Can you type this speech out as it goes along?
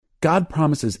God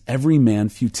promises every man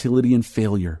futility and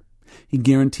failure. He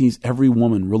guarantees every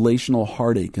woman relational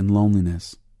heartache and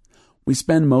loneliness. We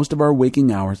spend most of our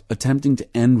waking hours attempting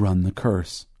to end-run the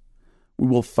curse. We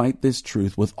will fight this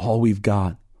truth with all we've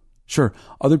got. Sure,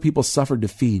 other people suffer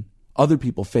defeat. Other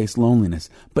people face loneliness.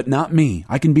 But not me.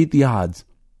 I can beat the odds.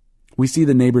 We see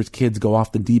the neighbor's kids go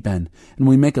off the deep end, and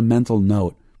we make a mental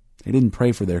note. They didn't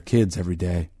pray for their kids every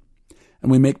day.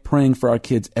 And we make praying for our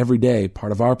kids every day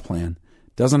part of our plan.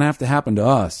 Doesn't have to happen to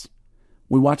us.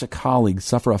 We watch a colleague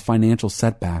suffer a financial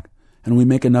setback, and we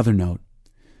make another note.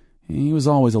 He was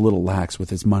always a little lax with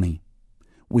his money.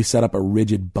 We set up a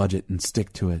rigid budget and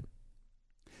stick to it.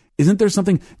 Isn't there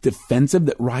something defensive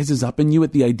that rises up in you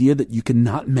at the idea that you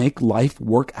cannot make life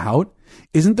work out?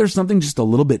 Isn't there something just a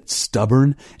little bit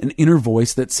stubborn, an inner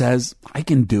voice that says, I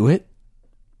can do it?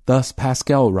 Thus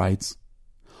Pascal writes,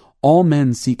 all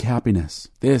men seek happiness.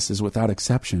 This is without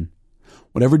exception.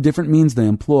 Whatever different means they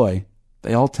employ,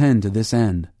 they all tend to this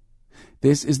end.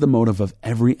 This is the motive of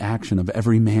every action of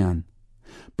every man.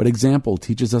 But example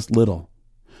teaches us little.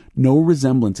 No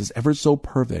resemblance is ever so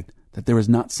perfect that there is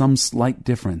not some slight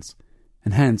difference,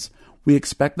 and hence we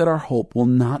expect that our hope will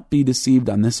not be deceived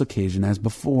on this occasion as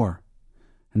before.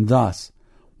 And thus,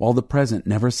 while the present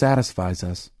never satisfies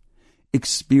us,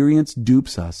 experience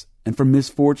dupes us, and from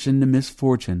misfortune to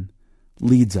misfortune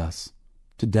leads us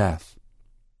to death.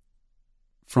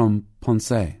 From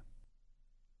Pensée.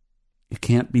 It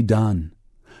can't be done.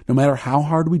 No matter how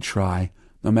hard we try,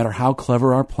 no matter how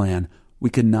clever our plan, we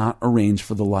cannot arrange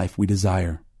for the life we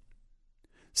desire.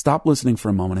 Stop listening for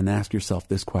a moment and ask yourself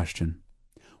this question.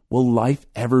 Will life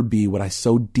ever be what I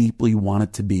so deeply want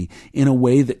it to be in a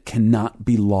way that cannot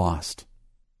be lost?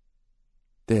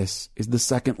 This is the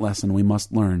second lesson we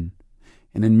must learn,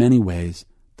 and in many ways,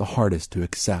 the hardest to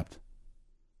accept.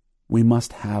 We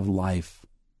must have life.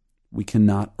 We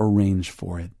cannot arrange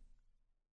for it.